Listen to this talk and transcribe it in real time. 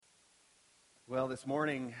Well, this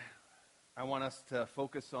morning, I want us to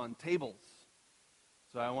focus on tables.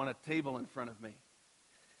 So I want a table in front of me.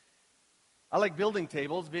 I like building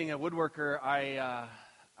tables. Being a woodworker,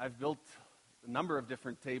 I've built a number of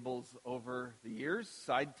different tables over the years.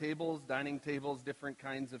 Side tables, dining tables, different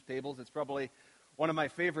kinds of tables. It's probably one of my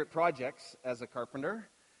favorite projects as a carpenter.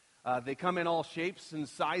 They come in all shapes and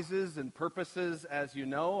sizes and purposes, as you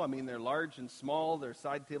know. I mean, they're large and small. They're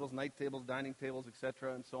side tables, night tables, dining tables,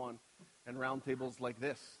 etc., and so on. And round tables like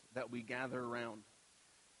this that we gather around.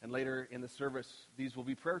 And later in the service, these will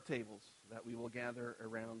be prayer tables that we will gather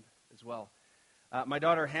around as well. My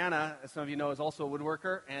daughter Hannah, as some of you know, is also a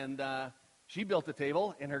woodworker, and she built a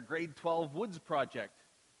table in her grade 12 woods project.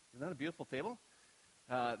 Isn't that a beautiful table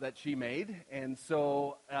that she made? And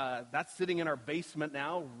so that's sitting in our basement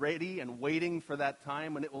now, ready and waiting for that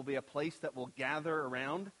time when it will be a place that will gather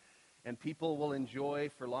around and people will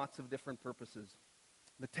enjoy for lots of different purposes.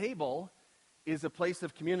 The table is a place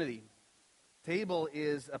of community. Table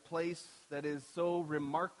is a place that is so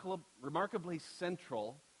remarkably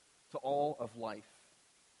central to all of life.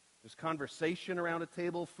 There's conversation around a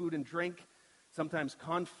table, food and drink, sometimes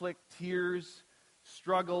conflict, tears,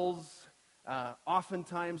 struggles,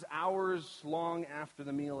 oftentimes hours long after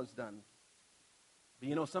the meal is done. But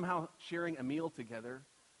you know, somehow sharing a meal together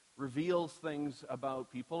reveals things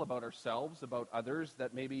about people, about ourselves, about others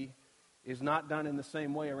that maybe is not done in the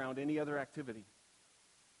same way around any other activity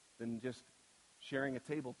than just sharing a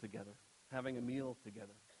table together, having a meal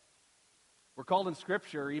together. We're called in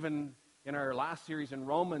Scripture, even in our last series in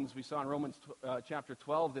Romans, we saw in Romans chapter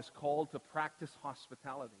 12, this call to practice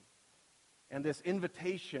hospitality. And this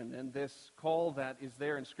invitation and this call that is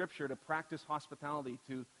there in Scripture to practice hospitality,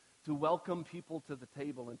 to welcome people to the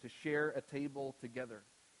table and to share a table together.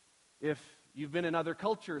 If you've been in other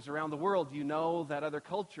cultures around the world, you know that other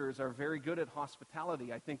cultures are very good at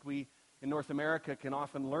hospitality. I think we in North America can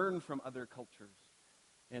often learn from other cultures.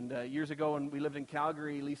 And years ago when we lived in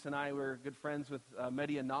Calgary, Lisa and I were good friends with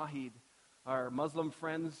Mehdi and Nahid, our Muslim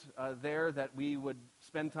friends there, that we would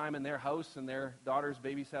spend time in their house, and their daughters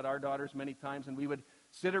babysat our daughters many times, and we would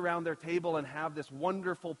sit around their table and have this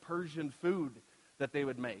wonderful Persian food that they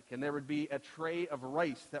would make. And there would be a tray of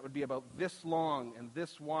rice that would be about this long and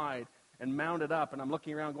this wide and mounted up. And I'm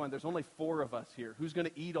looking around going, there's only 4 of us here. Who's going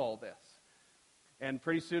to eat all this? And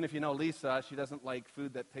pretty soon, if you know Lisa, she doesn't like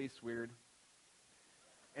food that tastes weird.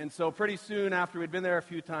 And so pretty soon after we'd been there a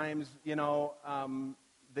few times, you know,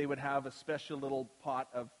 they would have a special little pot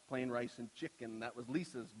of plain rice and chicken. That was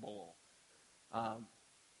Lisa's bowl.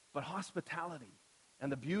 But hospitality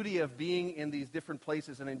and the beauty of being in these different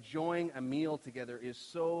places and enjoying a meal together is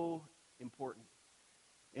so important.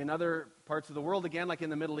 In other parts of the world, again, like in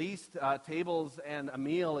the Middle East, tables and a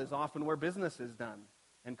meal is often where business is done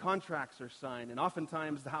and contracts are signed. And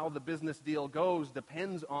oftentimes how the business deal goes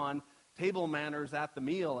depends on table manners at the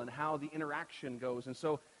meal and how the interaction goes. And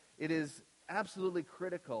so it is absolutely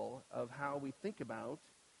critical of how we think about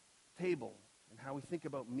table and how we think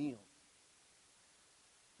about meals.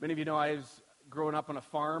 Many of you know I was growing up on a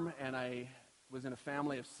farm, and I was in a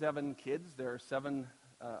family of 7 kids. There are 7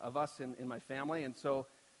 of us in my family, and so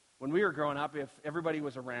when we were growing up, if everybody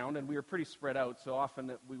was around, and we were pretty spread out, so often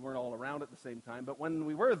that we weren't all around at the same time, but when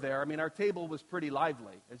we were there, I mean, our table was pretty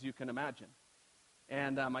lively, as you can imagine.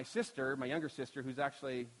 And my sister, my younger sister, who's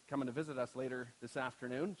actually coming to visit us later this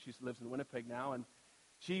afternoon, she lives in Winnipeg now, and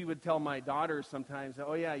she would tell my daughters sometimes,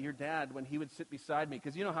 oh yeah, your dad, when he would sit beside me,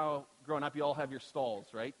 because you know how growing up you all have your stalls,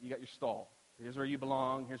 right? You got your stall. Here's where you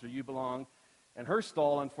belong, here's where you belong. And her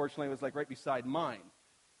stall, unfortunately, was like right beside mine.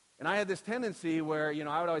 And I had this tendency where, you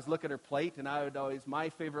know, I would always look at her plate, and my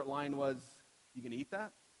favorite line was, you can eat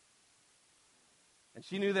that? And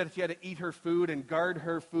she knew that she had to eat her food and guard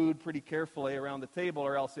her food pretty carefully around the table,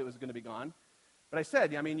 or else it was going to be gone. But I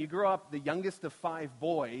said, I mean, you grew up the youngest of 5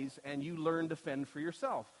 boys, and you learn to fend for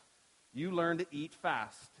yourself. You learn to eat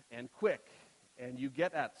fast and quick, and you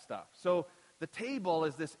get at stuff. So the table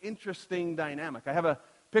is this interesting dynamic. I have a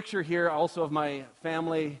picture here also of my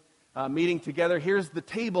family meeting together. Here's the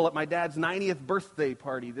table at my dad's 90th birthday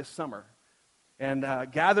party this summer. And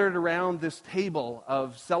gathered around this table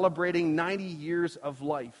of celebrating 90 years of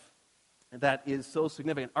life. That is so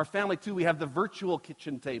significant. Our family, too, we have the virtual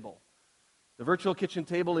kitchen table. The virtual kitchen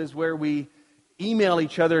table is where we email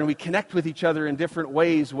each other and we connect with each other in different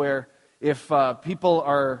ways, where if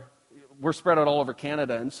we're spread out all over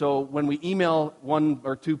Canada, and so when we email 1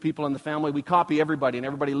 or 2 people in the family, we copy everybody and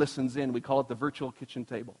everybody listens in. We call it the virtual kitchen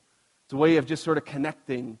table. It's a way of just sort of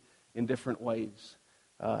connecting in different ways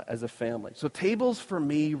as a family. So tables for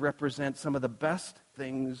me represent some of the best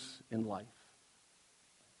things in life.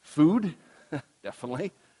 Food,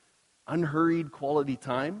 definitely. unhurried quality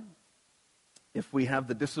time if we have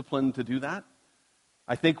the discipline to do that.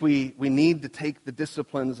 I think we need to take the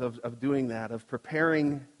disciplines of doing that, of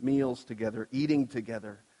preparing meals together, eating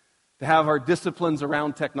together, to have our disciplines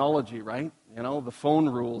around technology, right? You know, the phone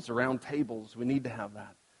rules around tables, we need to have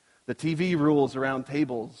that. The TV rules around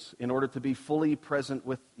tables in order to be fully present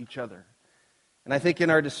with each other. And I think in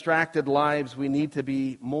our distracted lives, we need to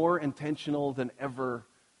be more intentional than ever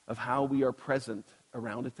of how we are present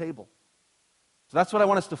around a table. So that's what I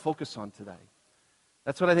want us to focus on today.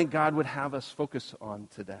 That's what I think God would have us focus on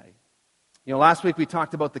today. You know, last week we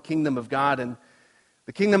talked about the kingdom of God and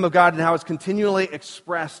the kingdom of God and how it's continually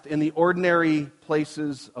expressed in the ordinary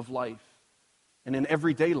places of life and in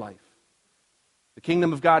everyday life. The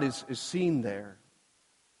kingdom of God is seen there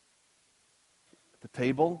at the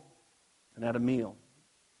table and at a meal.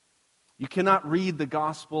 You cannot read the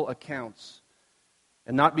gospel accounts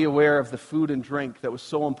and not be aware of the food and drink that was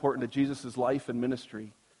so important to Jesus' life and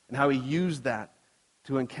ministry and how he used that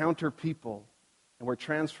to encounter people and where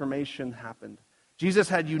transformation happened. Jesus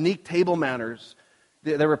had unique table manners.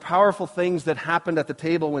 There were powerful things that happened at the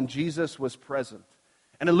table when Jesus was present.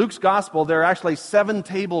 And in Luke's gospel, there are actually 7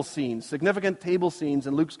 table scenes, significant table scenes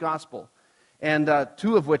in Luke's gospel, and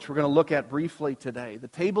 2 of which we're going to look at briefly today. The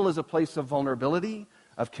table is a place of vulnerability,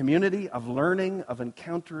 of community, of learning, of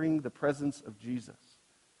encountering the presence of Jesus.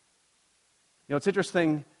 You know, it's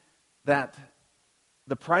interesting that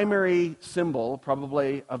the primary symbol,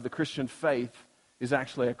 probably, of the Christian faith is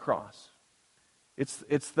actually a cross.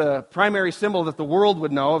 It's the primary symbol that the world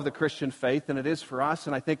would know of the Christian faith, and it is for us,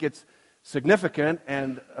 and I think it's significant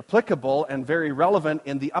and applicable and very relevant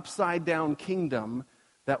in the upside-down kingdom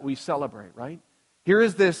that we celebrate, right? Here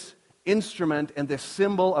is this instrument and this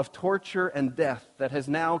symbol of torture and death that has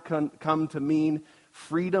now come to mean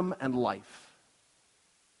freedom and life.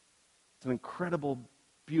 It's an incredible,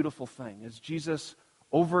 beautiful thing. As Jesus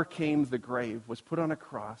overcame the grave, was put on a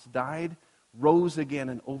cross, died, rose again,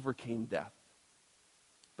 and overcame death.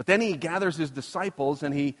 But then he gathers his disciples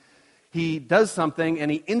and he does something and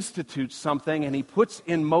he institutes something and he puts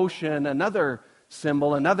in motion another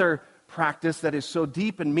symbol, another practice that is so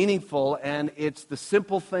deep and meaningful, and it's the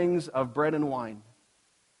simple things of bread and wine.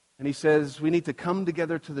 And he says we need to come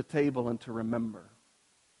together to the table and to remember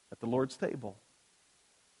at the Lord's table.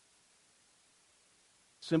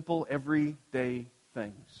 Simple, everyday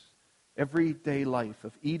things, everyday life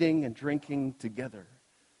of eating and drinking together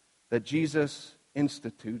that Jesus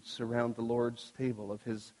institutes around the Lord's table, of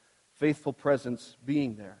his faithful presence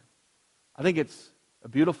being there. I think it's a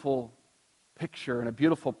beautiful picture and a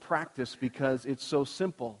beautiful practice because it's so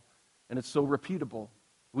simple and it's so repeatable.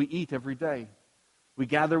 We eat every day. We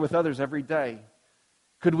gather with others every day.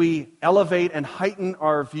 Could we elevate and heighten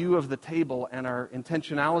our view of the table and our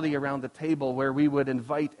intentionality around the table where we would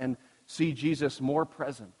invite and see Jesus more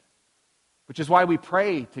present? Which is why we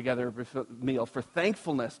pray together before the meal for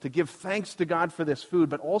thankfulness, to give thanks to God for this food,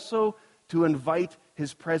 but also to invite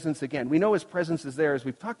his presence again. We know his presence is there, as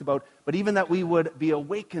we've talked about, but even that we would be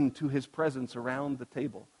awakened to his presence around the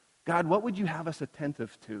table. God, what would you have us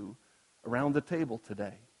attentive to around the table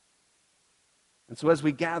today? And so as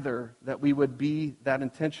we gather, that we would be that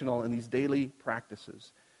intentional in these daily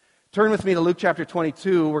practices. Turn with me to Luke chapter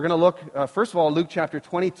 22. We're going to look, first of all, Luke chapter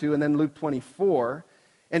 22 and then Luke 24.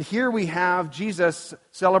 And here we have Jesus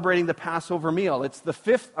celebrating the Passover meal. It's the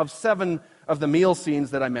 5th of 7 of the meal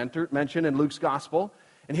scenes that I mentioned in Luke's gospel.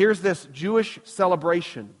 And here's this Jewish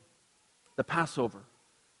celebration, the Passover.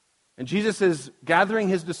 And Jesus is gathering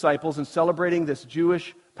his disciples and celebrating this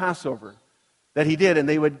Jewish Passover that he did. And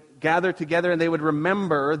they would gather together and they would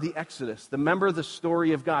remember the Exodus, remember the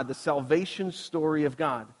story of God, the salvation story of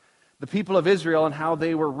God. The people of Israel and how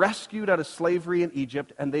they were rescued out of slavery in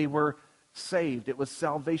Egypt and they were saved. It was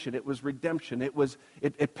salvation. It was redemption.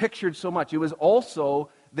 It pictured so much. It was also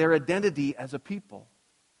their identity as a people.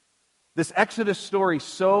 This Exodus story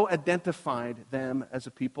so identified them as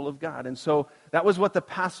a people of God. And so that was what the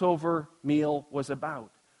Passover meal was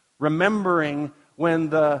about. Remembering when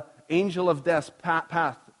the angel of death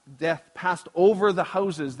passed over the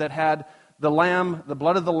houses that had the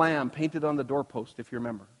blood of the lamb painted on the doorpost, if you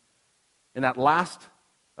remember. In that last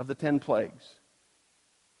of the 10 plagues.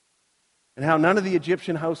 And how none of the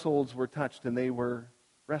Egyptian households were touched and they were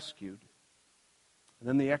rescued. And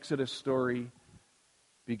then the Exodus story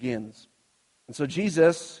begins. And so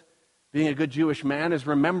Jesus, being a good Jewish man, is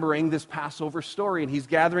remembering this Passover story. And he's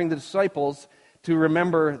gathering the disciples to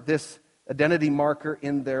remember this identity marker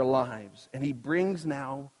in their lives. And he brings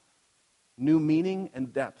now new meaning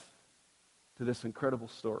and depth to this incredible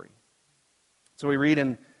story. So we read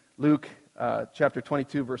in Luke chapter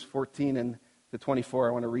 22, verse 14 and to 24.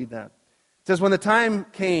 I want to read that. It says, when the time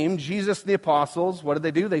came, Jesus and the apostles, what did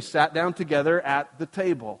they do? They sat down together at the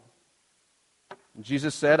table. And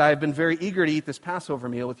Jesus said, I have been very eager to eat this Passover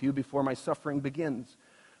meal with you before my suffering begins.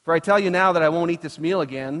 For I tell you now that I won't eat this meal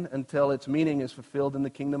again until its meaning is fulfilled in the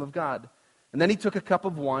kingdom of God. And then he took a cup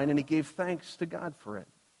of wine and he gave thanks to God for it.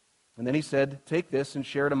 And then he said, take this and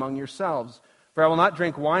share it among yourselves. For I will not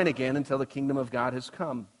drink wine again until the kingdom of God has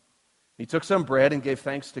come. He took some bread and gave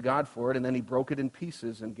thanks to God for it, and then he broke it in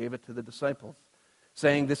pieces and gave it to the disciples,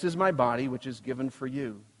 saying, this is my body, which is given for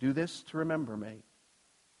you. Do this to remember me.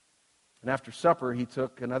 And after supper, he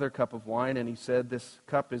took another cup of wine, and he said, this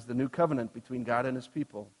cup is the new covenant between God and his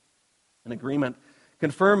people, an agreement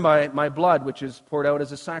confirmed by my blood, which is poured out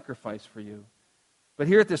as a sacrifice for you. But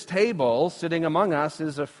here at this table, sitting among us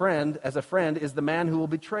as a friend, is the man who will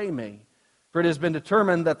betray me. For it has been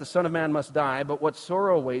determined that the Son of Man must die, but what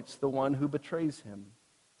sorrow awaits the one who betrays him.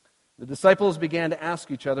 The disciples began to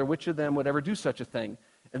ask each other which of them would ever do such a thing.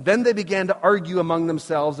 And then they began to argue among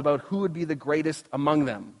themselves about who would be the greatest among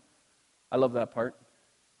them. I love that part.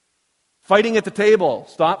 Fighting at the table.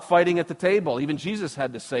 Stop fighting at the table. Even Jesus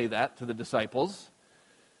had to say that to the disciples.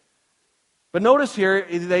 But notice here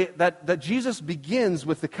that Jesus begins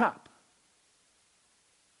with the cup.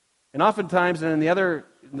 And oftentimes, and in the other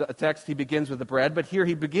text, he begins with the bread, but here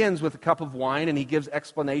he begins with a cup of wine, and he gives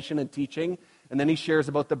explanation and teaching, and then he shares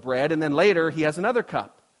about the bread, and then later he has another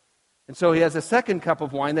cup. And so he has a second cup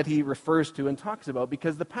of wine that he refers to and talks about,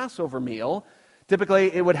 because the Passover meal,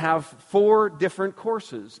 typically it would have 4 different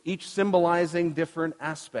courses, each symbolizing different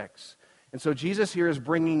aspects. And so Jesus here is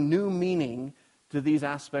bringing new meaning to these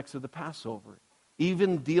aspects of the Passover,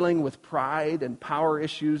 even dealing with pride and power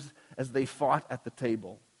issues as they fought at the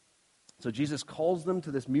table. So Jesus calls them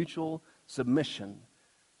to this mutual submission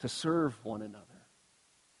to serve one another,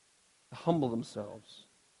 to humble themselves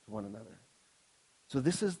to one another. So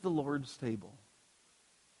this is the Lord's table,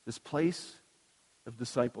 this place of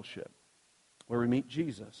discipleship where we meet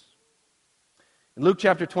Jesus. In Luke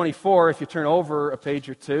chapter 24, if you turn over a page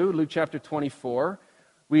or two, Luke chapter 24,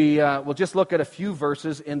 we'll just look at a few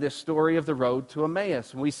verses in this story of the road to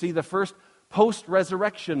Emmaus. And we see the first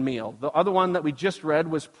post-resurrection meal. The other one that we just read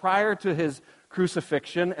was prior to his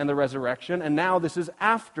crucifixion and the resurrection, and now this is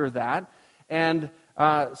after that. And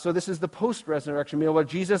so this is the post-resurrection meal where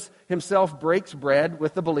Jesus himself breaks bread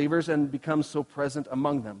with the believers and becomes so present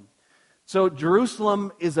among them. So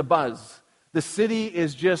Jerusalem is abuzz. The city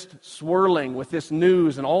is just swirling with this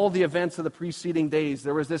news and all the events of the preceding days.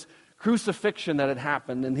 There was this crucifixion that had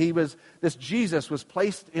happened, and this Jesus was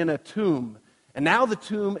placed in a tomb, and now the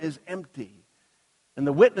tomb is empty. And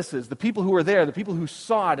the witnesses, the people who were there, the people who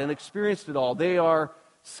saw it and experienced it all, they are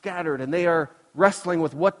scattered and they are wrestling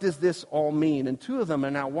with what does this all mean. And 2 of them are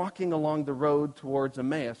now walking along the road towards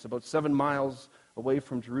Emmaus, about 7 miles away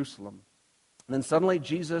from Jerusalem. And then suddenly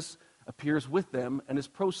Jesus appears with them and is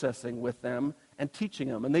processing with them and teaching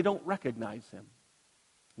them, and they don't recognize him.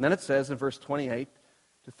 And then it says in verse 28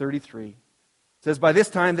 to 33, it says, by this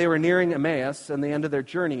time they were nearing Emmaus and the end of their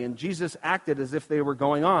journey, and Jesus acted as if they were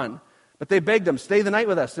going on. But they begged him, stay the night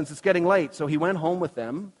with us, since it's getting late. So he went home with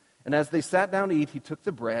them, and as they sat down to eat, he took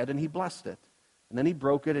the bread and he blessed it. And then he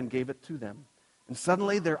broke it and gave it to them. And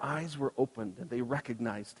suddenly their eyes were opened, and they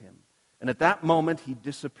recognized him. And at that moment he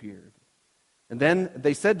disappeared. And then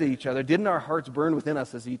they said to each other, didn't our hearts burn within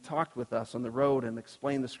us as he talked with us on the road and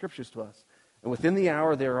explained the scriptures to us? And within the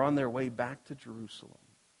hour they were on their way back to Jerusalem.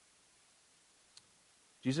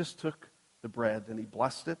 Jesus took the bread and he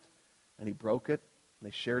blessed it and he broke it and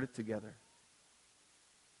they shared it together.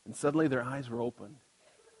 And suddenly their eyes were opened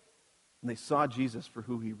and they saw Jesus for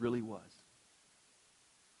who he really was.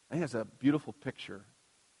 I think that's a beautiful picture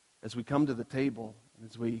as we come to the table and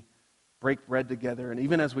as we break bread together, and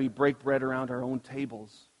even as we break bread around our own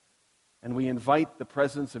tables and we invite the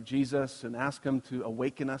presence of Jesus and ask him to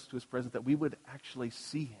awaken us to his presence, that we would actually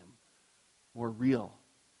see him more real,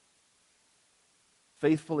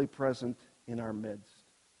 faithfully present in our midst.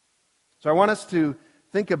 So I want us to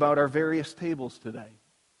think about our various tables today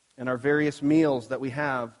and our various meals that we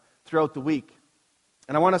have throughout the week.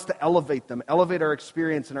 And I want us to elevate them, elevate our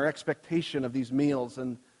experience and our expectation of these meals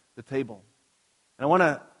and the table. And I want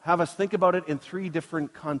to have us think about it in 3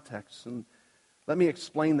 different contexts. And let me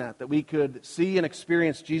explain that we could see and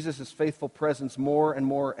experience Jesus' faithful presence more and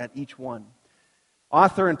more at each one.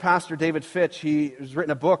 Author and pastor David Fitch, he has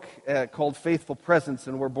written a book called Faithful Presence,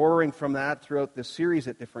 and we're borrowing from that throughout this series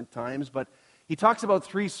at different times. But he talks about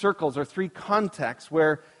 3 circles or 3 contexts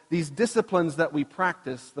where these disciplines that we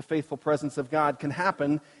practice, the faithful presence of God, can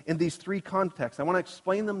happen in these 3 contexts. I want to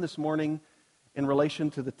explain them this morning in relation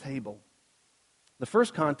to the table. The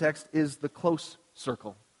first context is the close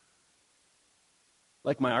circle.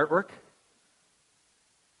 Like my artwork?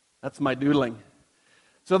 That's my doodling.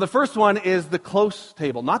 So the first one is the close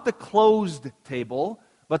table. Not the closed table,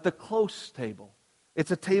 but the close table.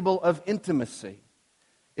 It's a table of intimacy.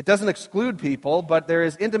 It doesn't exclude people, but there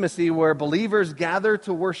is intimacy where believers gather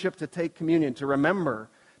to worship, to take communion, to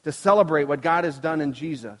remember, to celebrate what God has done in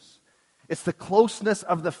Jesus. It's the closeness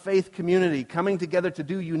of the faith community coming together to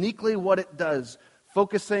do uniquely what it does,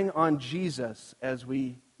 focusing on Jesus as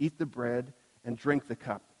we eat the bread and drink the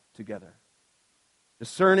cup together.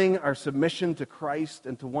 Discerning our submission to Christ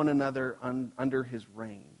and to one another under His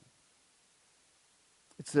reign.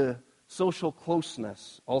 It's a social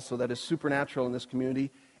closeness also that is supernatural in this community.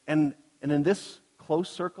 And in this close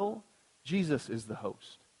circle, Jesus is the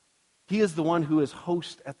host. He is the one who is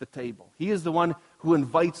host at the table. He is the one who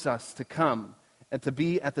invites us to come and to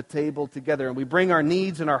be at the table together. And we bring our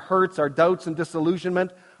needs and our hurts, our doubts and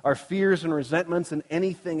disillusionment, our fears and resentments, and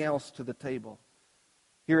anything else to the table.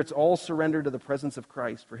 Here it's all surrendered to the presence of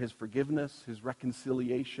Christ for His forgiveness, His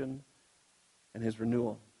reconciliation, and His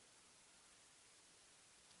renewal.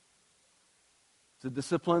 It's a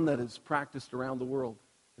discipline that is practiced around the world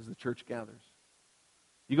as the church gathers.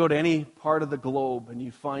 You go to any part of the globe and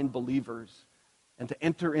you find believers, and to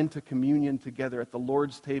enter into communion together at the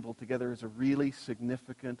Lord's table together is a really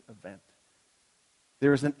significant event.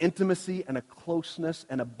 There is an intimacy and a closeness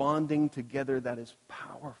and a bonding together that is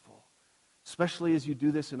powerful, especially as you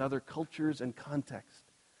do this in other cultures and contexts.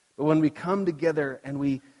 But when we come together and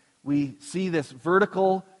we see this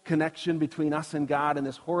vertical connection between us and God and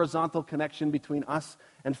this horizontal connection between us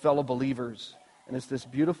and fellow believers, and it's this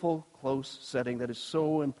beautiful, close setting that is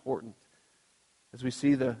so important as we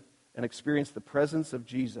see and experience the presence of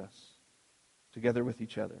Jesus together with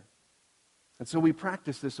each other. And so we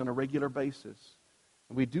practice this on a regular basis.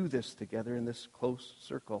 And we do this together in this close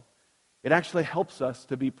circle. It actually helps us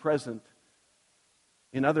to be present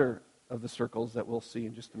in other of the circles that we'll see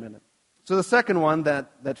in just a minute. So the second one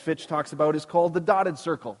that Fitch talks about is called the dotted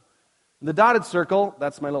circle. And the dotted circle,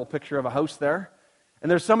 that's my little picture of a house there. And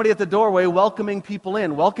there's somebody at the doorway welcoming people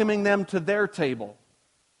in, welcoming them to their table.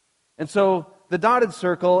 And so the dotted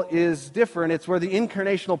circle is different. It's where the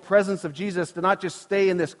incarnational presence of Jesus does not just stay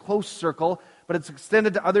in this close circle, but it's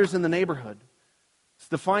extended to others in the neighborhood. It's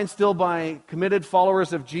defined still by committed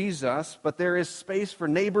followers of Jesus, but there is space for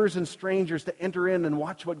neighbors and strangers to enter in and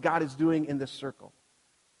watch what God is doing in this circle.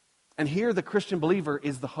 And here the Christian believer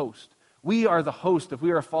is the host. We are the host if we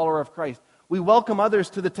are a follower of Christ. We welcome others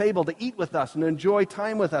to the table to eat with us and enjoy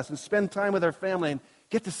time with us and spend time with our family and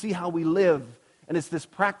get to see how we live. And it's this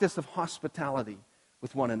practice of hospitality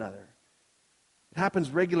with one another. It happens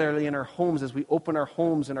regularly in our homes as we open our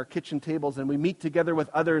homes and our kitchen tables and we meet together with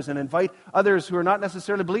others and invite others who are not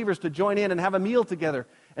necessarily believers to join in and have a meal together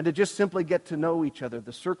and to just simply get to know each other.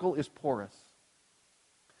 The circle is porous.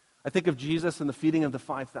 I think of Jesus and the feeding of the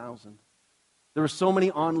 5,000. There were so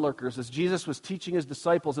many onlookers as Jesus was teaching His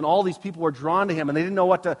disciples, and all these people were drawn to Him, and they didn't know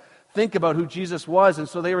what to think about who Jesus was, and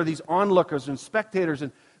so they were these onlookers and spectators,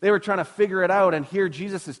 and they were trying to figure it out, and here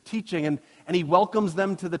Jesus is teaching, and He welcomes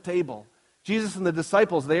them to the table. Jesus and the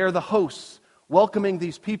disciples, they are the hosts, welcoming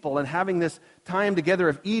these people and having this time together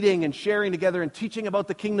of eating and sharing together and teaching about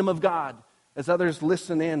the kingdom of God as others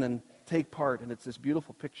listen in and take part, and it's this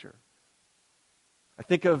beautiful picture. I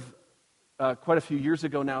think of quite a few years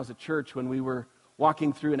ago now as a church when we were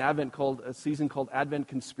walking through a season called Advent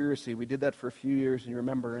Conspiracy. We did that for a few years, and you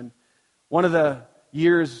remember. And one of the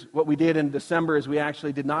years, what we did in December is we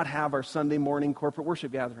actually did not have our Sunday morning corporate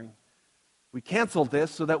worship gathering. We canceled this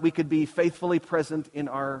so that we could be faithfully present in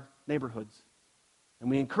our neighborhoods. And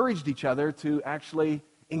we encouraged each other to actually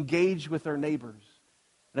engage with our neighbors.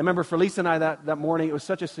 And I remember for Lisa and I that morning, it was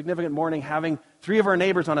such a significant morning, having 3 of our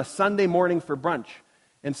neighbors on a Sunday morning for brunch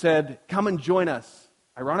and said, come and join us.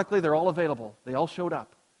 Ironically, they're all available. They all showed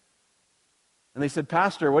up. And they said,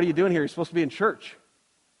 Pastor, what are you doing here? You're supposed to be in church.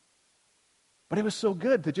 But it was so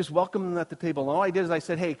good to just welcome them at the table. And all I did is I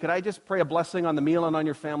said, hey, could I just pray a blessing on the meal and on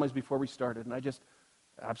your families before we started? And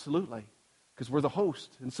absolutely, because we're the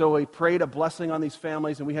host. And so we prayed a blessing on these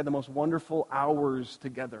families, and we had the most wonderful hours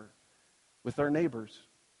together with our neighbors,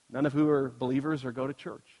 none of who are believers or go to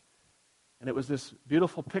church. And it was this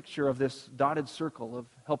beautiful picture of this dotted circle of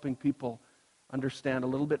helping people understand a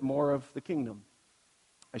little bit more of the kingdom.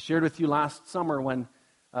 I shared with you last summer when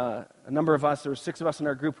a number of us, there were 6 of us in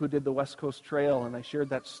our group who did the West Coast Trail, and I shared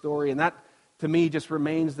that story. And that, to me, just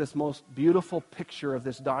remains this most beautiful picture of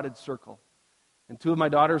this dotted circle. And 2 of my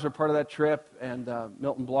daughters were part of that trip, and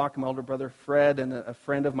Milton Block, my older brother Fred, and a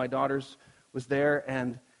friend of my daughter's was there.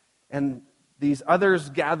 And these others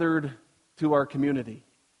gathered to our community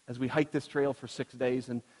as we hiked this trail for 6 days.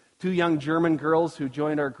 And 2 young German girls who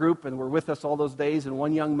joined our group and were with us all those days, and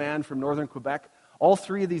 1 young man from northern Quebec. All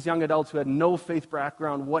 3 of these young adults who had no faith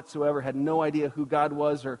background whatsoever, had no idea who God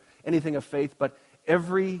was or anything of faith. But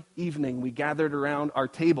every evening we gathered around our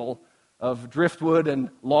table of driftwood and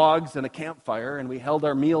logs and a campfire, and we held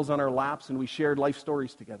our meals on our laps, and we shared life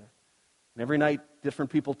stories together. And every night,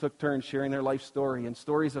 different people took turns sharing their life story, and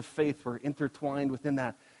stories of faith were intertwined within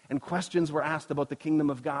that. And questions were asked about the kingdom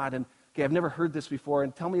of God, and, okay, I've never heard this before,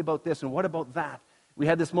 and tell me about this, and what about that? We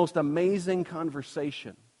had this most amazing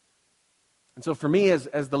conversation. And so for me,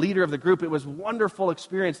 as the leader of the group, it was a wonderful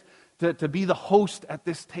experience to be the host at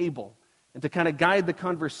this table and to kind of guide the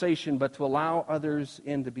conversation, but to allow others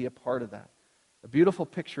in to be a part of that. A beautiful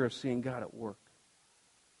picture of seeing God at work.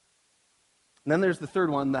 And then there's the third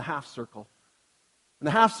one, the half circle. And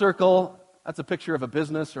the half circle, that's a picture of a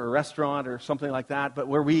business or a restaurant or something like that, but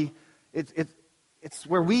where it's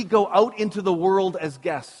where we go out into the world as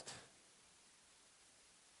guests.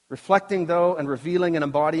 Reflecting, though, and revealing and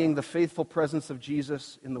embodying the faithful presence of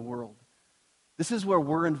Jesus in the world. This is where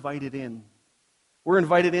we're invited in. We're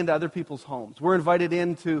invited into other people's homes. We're invited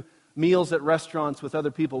into meals at restaurants with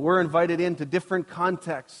other people. We're invited into different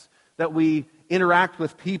contexts that we interact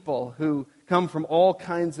with people who come from all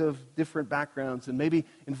kinds of different backgrounds and maybe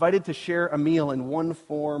invited to share a meal in one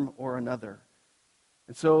form or another.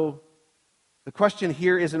 And so the question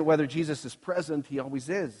here isn't whether Jesus is present. He always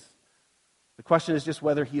is. The question is just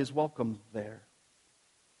whether he is welcome there.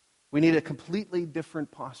 We need a completely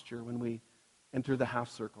different posture when we enter the half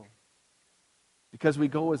circle, because we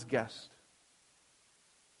go as guests.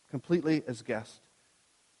 Completely as guests.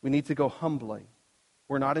 We need to go humbly.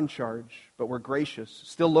 We're not in charge, but we're gracious,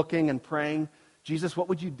 still looking and praying, Jesus, what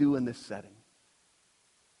would you do in this setting?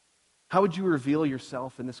 How would you reveal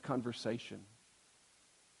yourself in this conversation?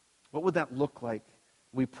 What would that look like?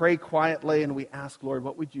 We pray quietly and we ask, Lord,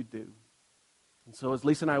 what would you do? And so as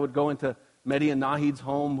Lisa and I would go into Mehdi and Nahid's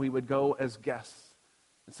home, we would go as guests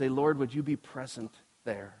and say, Lord, would you be present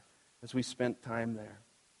there as we spent time there?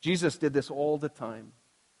 Jesus did this all the time.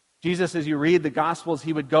 Jesus, as you read the Gospels,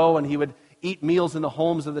 he would go and he would eat meals in the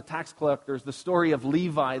homes of the tax collectors. The story of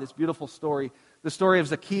Levi, this beautiful story. The story of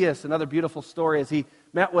Zacchaeus, another beautiful story, as he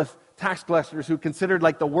met with tax collectors who considered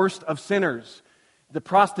like the worst of sinners, the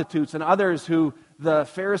prostitutes and others who the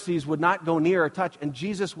Pharisees would not go near or touch. And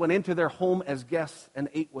Jesus went into their home as guests and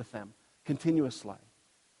ate with them continuously.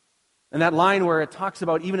 And that line where it talks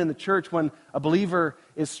about, even in the church, when a believer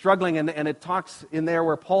is struggling, and it talks in there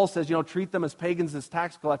where Paul says, treat them as pagans, as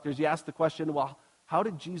tax collectors. You ask the question, well, how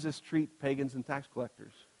did Jesus treat pagans and tax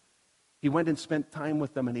collectors? He went and spent time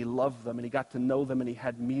with them, and he loved them, and he got to know them, and he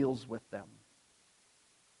had meals with them.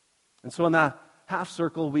 And so in that half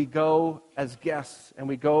circle, we go as guests, and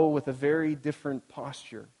we go with a very different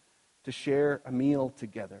posture to share a meal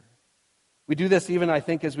together. We do this even, I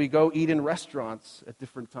think, as we go eat in restaurants at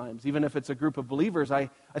different times. Even if it's a group of believers, I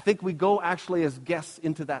think we go actually as guests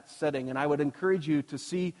into that setting. And I would encourage you to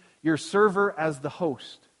see your server as the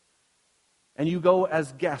host. And you go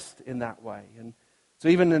as guest in that way. And so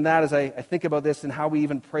even in that, as I think about this and how we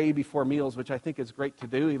even pray before meals, which I think is great to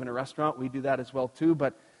do, even in a restaurant, we do that as well too.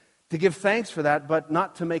 But to give thanks for that, but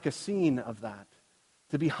not to make a scene of that.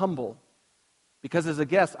 To be humble. Because as a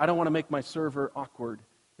guest, I don't want to make my server awkward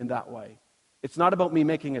in that way. It's not about me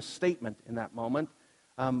making a statement in that moment,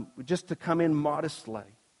 just to come in modestly.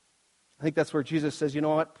 I think that's where Jesus says, you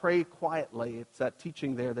know what, pray quietly. It's that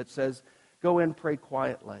teaching there that says, go in, pray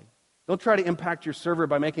quietly. Don't try to impact your server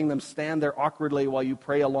by making them stand there awkwardly while you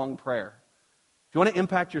pray a long prayer. If you want to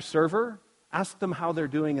impact your server, ask them how they're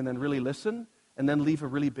doing and then really listen, and then leave a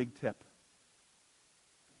really big tip.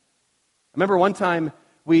 I remember one time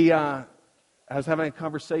I was having a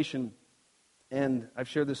conversation, and I've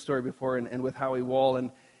shared this story before, and with Howie Wall,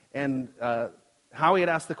 and Howie had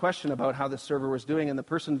asked the question about how the server was doing, and the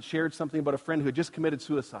person shared something about a friend who had just committed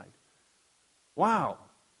suicide. Wow.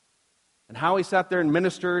 And Howie sat there and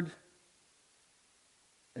ministered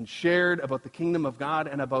and shared about the kingdom of God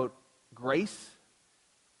and about grace,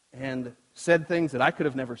 and said things that I could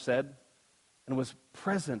have never said, and was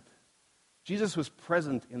present. Jesus was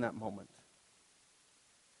present in that moment.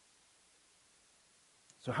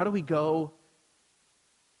 So how do we go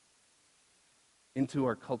into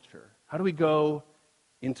our culture? How do we go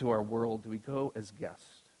into our world? Do we go as guests?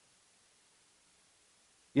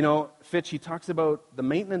 Fitch, he talks about the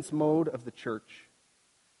maintenance mode of the church.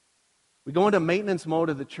 We go into maintenance mode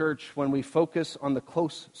of the church when we focus on the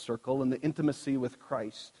close circle and the intimacy with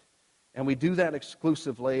Christ. And we do that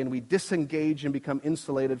exclusively, and we disengage and become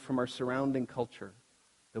insulated from our surrounding culture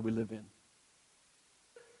that we live in.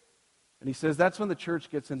 And he says that's when the church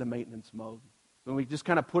gets into maintenance mode. When we just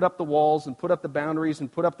kind of put up the walls and put up the boundaries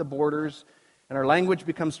and put up the borders, and our language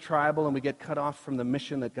becomes tribal and we get cut off from the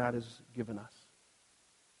mission that God has given us.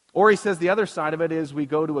 Or he says the other side of it is we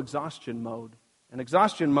go to exhaustion mode. And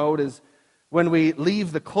exhaustion mode is when we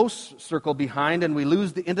leave the close circle behind and we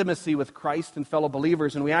lose the intimacy with Christ and fellow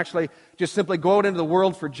believers, and we actually just simply go out into the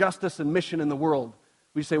world for justice and mission in the world.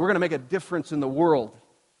 We say we're going to make a difference in the world.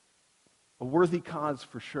 A worthy cause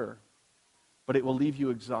for sure, but it will leave you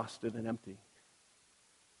exhausted and empty.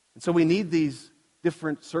 And so we need these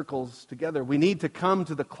different circles together. We need to come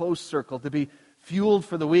to the close circle to be fueled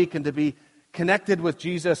for the week and to be connected with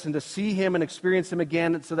Jesus and to see Him and experience Him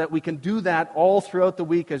again, so that we can do that all throughout the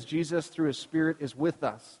week as Jesus, through His Spirit, is with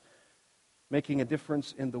us, making a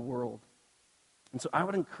difference in the world. And so I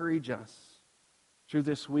would encourage us through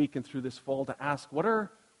this week and through this fall to ask, what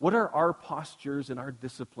are our postures and our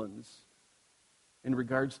disciplines in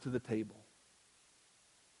regards to the table?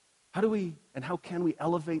 How do we and how can we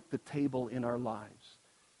elevate the table in our lives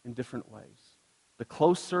in different ways? The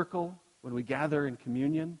close circle when we gather in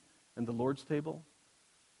communion and the Lord's table.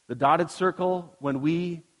 The dotted circle when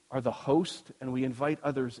we are the host and we invite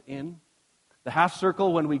others in. The half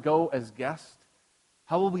circle when we go as guests.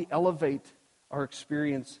 How will we elevate our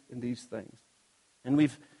experience in these things? And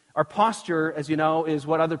our posture, as you know, is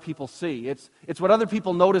what other people see. It's what other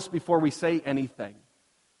people notice before we say anything.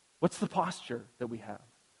 What's the posture that we have?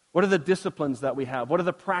 What are the disciplines that we have? What are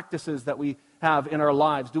the practices that we have in our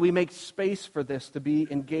lives? Do we make space for this to be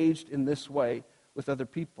engaged in this way with other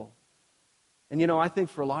people? And I think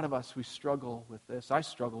for a lot of us, we struggle with this. I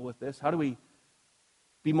struggle with this. How do we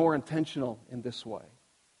be more intentional in this way?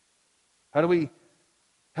 How do we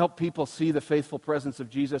help people see the faithful presence of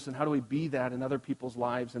Jesus, and how do we be that in other people's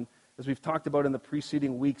lives? And as we've talked about in the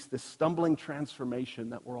preceding weeks, this stumbling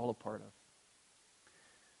transformation that we're all a part of.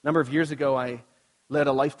 A number of years ago, I led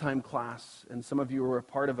a lifetime class, and some of you were a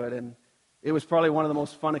part of it, and it was probably one of the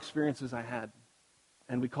most fun experiences I had.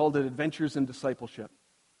 And we called it Adventures in Discipleship.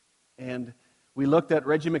 And we looked at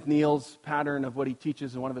Reggie McNeil's pattern of what he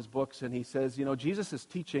teaches in one of his books, and he says, Jesus'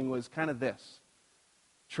 teaching was kind of this: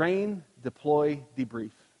 train, deploy,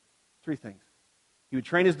 debrief. 3 things. He would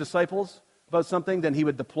train his disciples about something, then he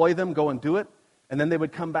would deploy them, go and do it, and then they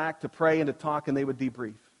would come back to pray and to talk, and they would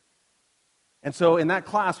debrief. And so in that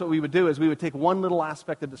class, what we would do is we would take one little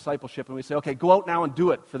aspect of discipleship, and we'd say, okay, go out now and do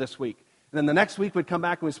it for this week. And then the next week we'd come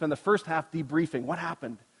back and we'd spend the first half debriefing. What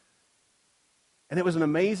happened? And it was an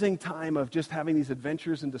amazing time of just having these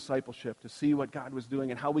adventures in discipleship to see what God was doing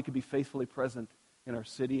and how we could be faithfully present in our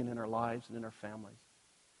city and in our lives and in our families.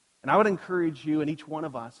 And I would encourage you and each one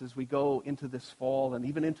of us as we go into this fall and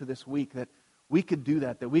even into this week that we could do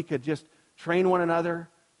that we could just train one another,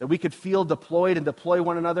 that we could feel deployed and deploy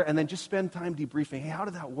one another, and then just spend time debriefing. Hey, how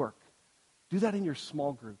did that work? Do that in your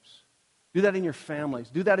small groups. Do that in your families.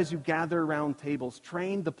 Do that as you gather around tables.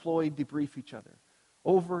 Train, deploy, debrief each other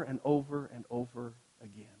over and over and over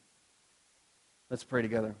again. Let's pray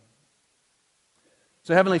together.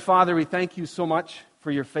 So, Heavenly Father, we thank you so much for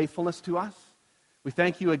your faithfulness to us. We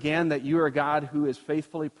thank you again that you are a God who is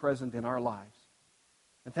faithfully present in our lives.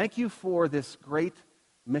 And thank you for this great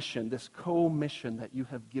mission, this co-mission that you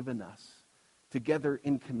have given us together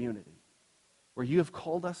in community, where you have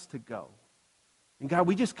called us to go. And God,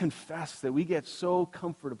 we just confess that we get so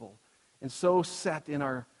comfortable and so set in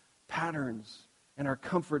our patterns and our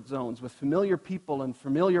comfort zones with familiar people and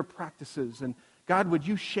familiar practices. And God, would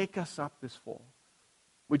you shake us up this fall?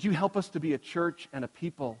 Would you help us to be a church and a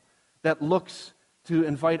people that looks to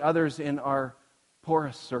invite others in our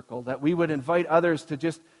porous circle, that we would invite others to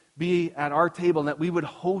just be at our table, and that we would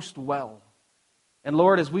host well. And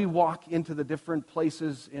Lord, as we walk into the different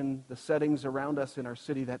places in the settings around us in our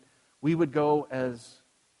city, that we would go as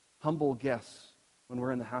humble guests when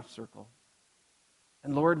we're in the half circle.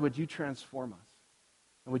 And Lord, would you transform us?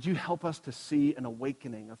 And would you help us to see an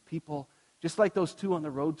awakening of people just like those 2 on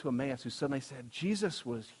the road to Emmaus who suddenly said, Jesus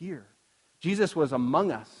was here. Jesus was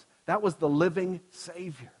among us. That was the living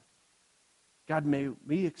Savior. God, may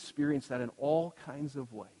we experience that in all kinds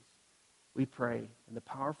of ways. We pray in the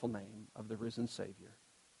powerful name of the risen Savior,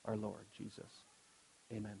 our Lord Jesus.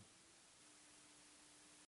 Amen.